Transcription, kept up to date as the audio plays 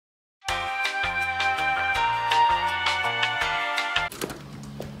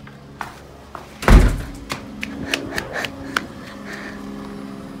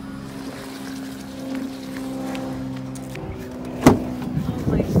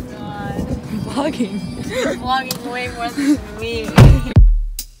vlogging. Vlogging way more than me.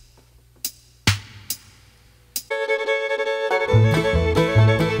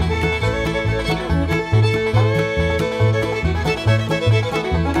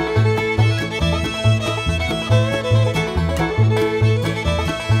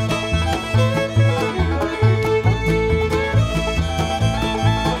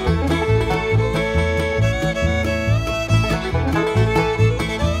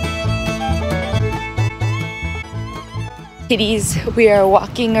 Kitties, we are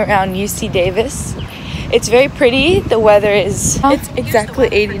walking around UC Davis. It's very pretty. The weather is it's exactly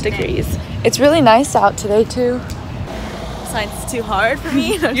 80 degrees. It's really nice out today too. Science is too hard for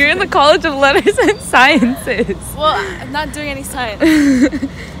me. You're in the College of Letters and Sciences. Well, I'm not doing any science.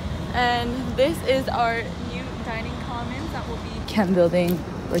 And this is our new dining commons that will be Chem building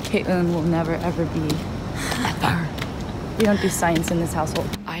where Caitlin will never ever be. Ever. We don't do science in this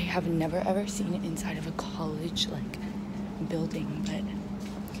household. I have never ever seen it inside of a college building, but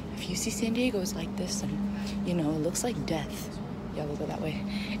if UC San Diego is like this, and you know, it looks like death. Yeah, we'll go that way.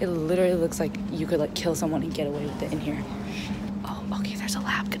 It literally looks like you could kill someone and get away with it in here. Oh, okay, there's a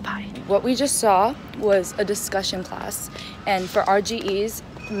lab. Goodbye. What we just saw was a discussion class, and for our GEs,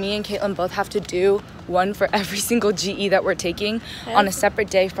 me and Caitlin both have to do one for every single GE that we're taking on a separate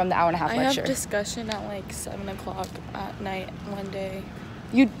day from the hour-and-a-half lecture. I have discussion at 7 o'clock at night one day.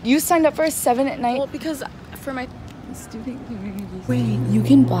 You signed up for a 7 at night? Well, because for my student community. Wait, you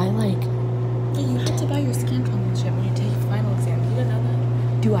can buy Yeah, you have to buy your scan membership when you take final exams. You didn't know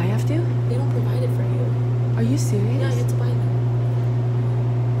that? Do I have to? They don't provide it for you. Are you serious? Yeah, you have to buy them.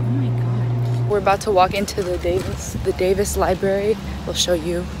 Oh my god. We're about to walk into the Davis Library. We'll show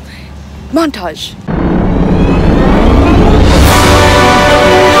you. Montage.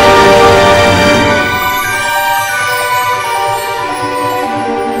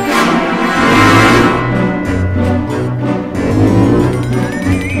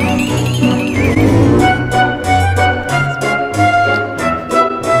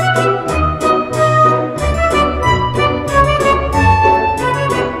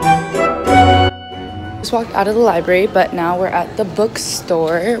 Walked out of the library, but now we're at the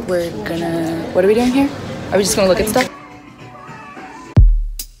bookstore. We're gonna, what are we doing here? Are we just gonna look at stuff?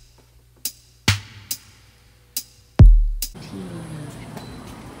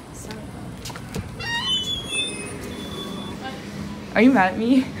 Are you mad at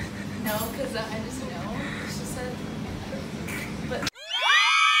me? No, because I just know. She said, but.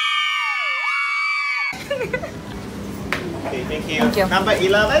 Okay, thank you. Thank you. Number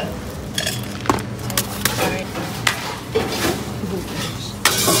 11.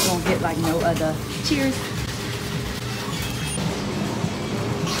 Won't get like no other. Cheers.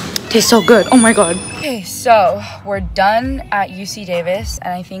 Tastes so good. Oh my god. Okay, so we're done at UC Davis,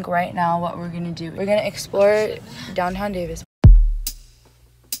 and I think right now what we're gonna do, we're gonna explore downtown Davis.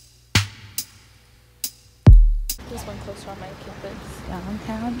 There's one closer on my campus.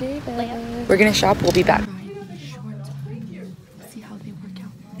 Downtown Davis. We're gonna shop. We'll be back. See how they work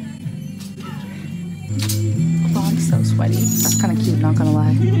out. Oh, I'm so sweaty. That's kind of cute, not gonna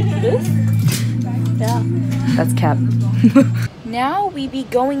lie. This? Yeah. That's cap. Now we be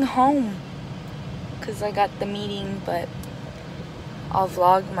going home because I got the meeting, but I'll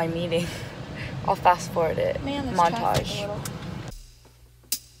vlog my meeting. I'll fast forward it. Man, there's montage.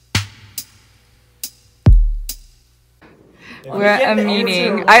 We're at a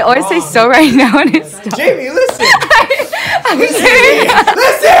meeting. I always say so right now, and it's still. Jamie, listen! I'm serious.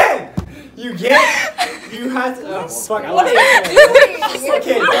 Listen! You have to. Oh, fuck. I like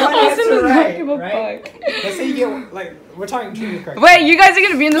okay, don't answer right. Let's say you get, we're talking true correct. Wait, you guys are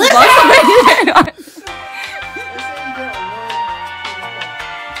gonna be in this vlog?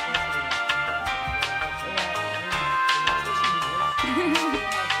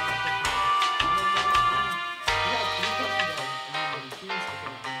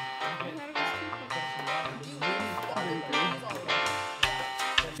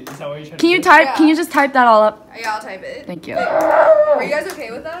 Can you type? Yeah. Can you just type that all up? Yeah, I'll type it. Thank you. Are you guys okay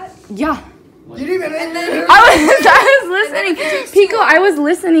with that? Yeah. You didn't even. I was listening. Pico, I was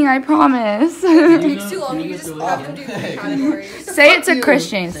listening. I promise. It takes too long. You just have to do the categories. Say it to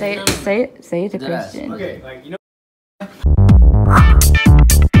Christian. Say it to Christian. Okay, you know.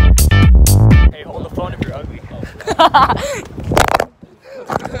 Hey, hold the phone if you're ugly.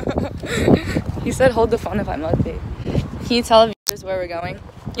 He said, "Hold the phone if I'm ugly." Can you tell the viewers where we're going?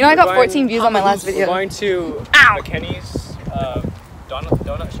 You know, I got 14 views on my last video. We're going to McKinney's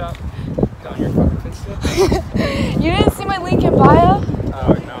donut shop. Down your fucking Insta. You didn't see my link in bio?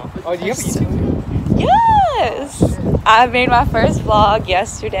 Oh, no. Oh, do you have a YouTube? Yes! I made my first vlog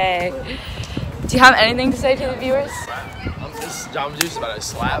yesterday. Do you have anything to say to the viewers? I'm just about to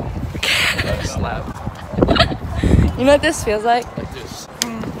slap. Slap. You know what this feels like? Like this.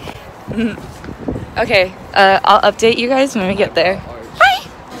 Okay, I'll update you guys when we get there. Bye!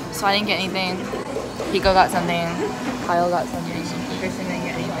 So I didn't get anything. Hiko got something. Kyle got something. Kristen didn't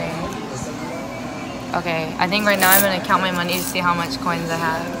get anything. Okay, I think right now I'm gonna count my money to see how much coins I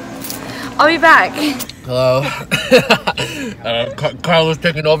have. I'll be back. Hello. Carlos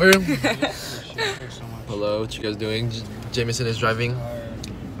taking over. Hello, what you guys doing? Jameson is driving.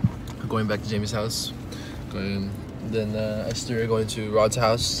 Going back to Jamie's house. Then Esther going to Rod's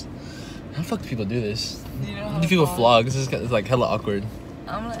house. How the fuck do people do this? How do people vlog? This is like hella awkward.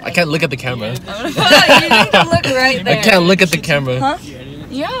 I can't look at the camera. You need to look right there. I can't look at the camera. Huh?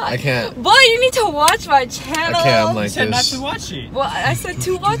 Yeah. I can't. Boy, you need to watch my channel. I can't. I'm like You said not this. to watch it. Well, I said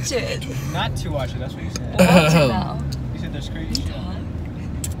to watch it. Not to watch it, that's what you said. Watch it now. You said there's crazy shit.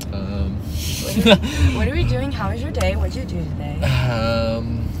 What are we doing? How was your day? What'd you do today?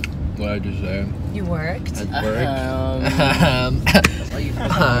 What did I do today? You worked. I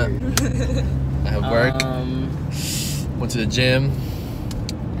have work. Went to the gym.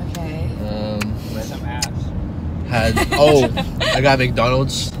 Okay. Some ass. I got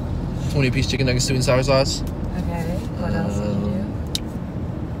McDonald's 20-piece chicken nuggets, sweet and sour sauce. Okay. What else did you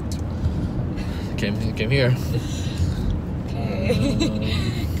do? Came here. Okay.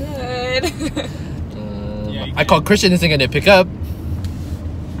 Good. I called Christian this thing and didn't pick up.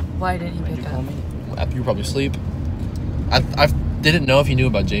 Why didn't he pick up? After you probably sleep. I didn't know if he knew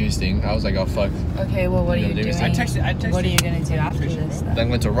about Jamie's thing. I was like, oh fuck. Okay, well, what are you doing? I texted. What are you gonna do after this? Then I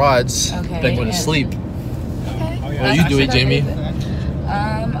went to Rod's. Okay, Then went to and- sleep. Okay. Oh, What are you doing, Jamie?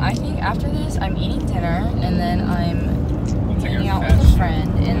 I think after this, I'm eating dinner, and then I'm taking hanging a out fast with a shit. friend,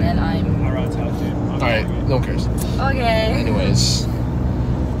 and then I'm. Rod's house, dude. Alright, no one cares. Okay. Anyways. Yeah,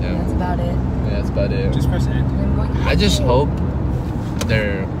 That's about it. that's about it. Just press end. I'm going I just hope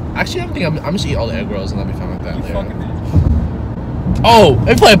they're. Actually, I'm just eat all the egg rolls and I'll be fine with that. You later. fucking did. Oh,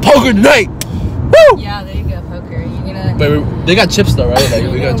 they playing poker tonight! Woo! Yeah, there you go, poker. You're gonna. But they got chips though, right? Like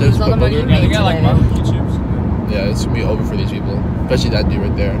we got chips Lose all for the money poker. you Yeah, they got like today. barbecue chips. Yeah, it's gonna be over for these people. Especially that dude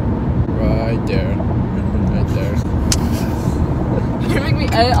right there. Right there. Right there. You're gonna make me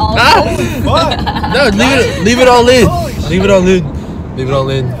edit all of Ah! this. What? No, leave it all in. Leave it all in. Leave it all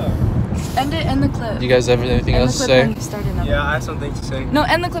in. End the clip. You guys have anything End else the to clip say? when you start another. Yeah, I have something to say. No,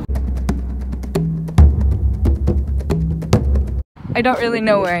 end the clip. I don't really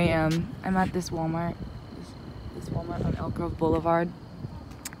know where I am. I'm at this Walmart. This Walmart on Elk Grove Boulevard.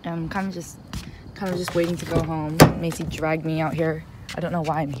 And I'm kind of just waiting to go home. Macy dragged me out here. I don't know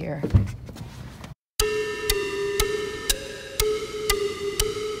why I'm here.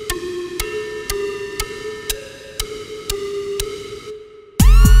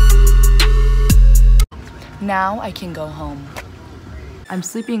 Now I can go home. I'm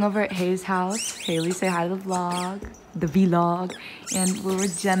sleeping over at Hayes' house. Haley, say hi to the vlog. The vlog. And we're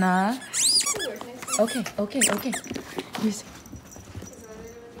with Jenna. Okay. Here's-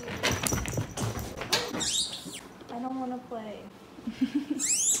 I don't want to play.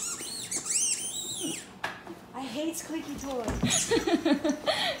 I hate squeaky toys.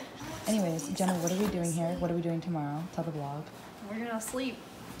 Anyways, Jenna, what are we doing here? What are we doing tomorrow? Tell the vlog. We're gonna sleep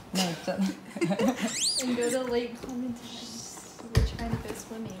No, and go to Lake Clementine. We're trying to go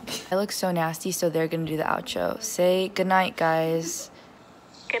swimming. I look so nasty, so they're gonna do the outro. Say goodnight, guys.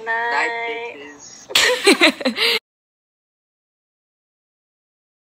 Good night.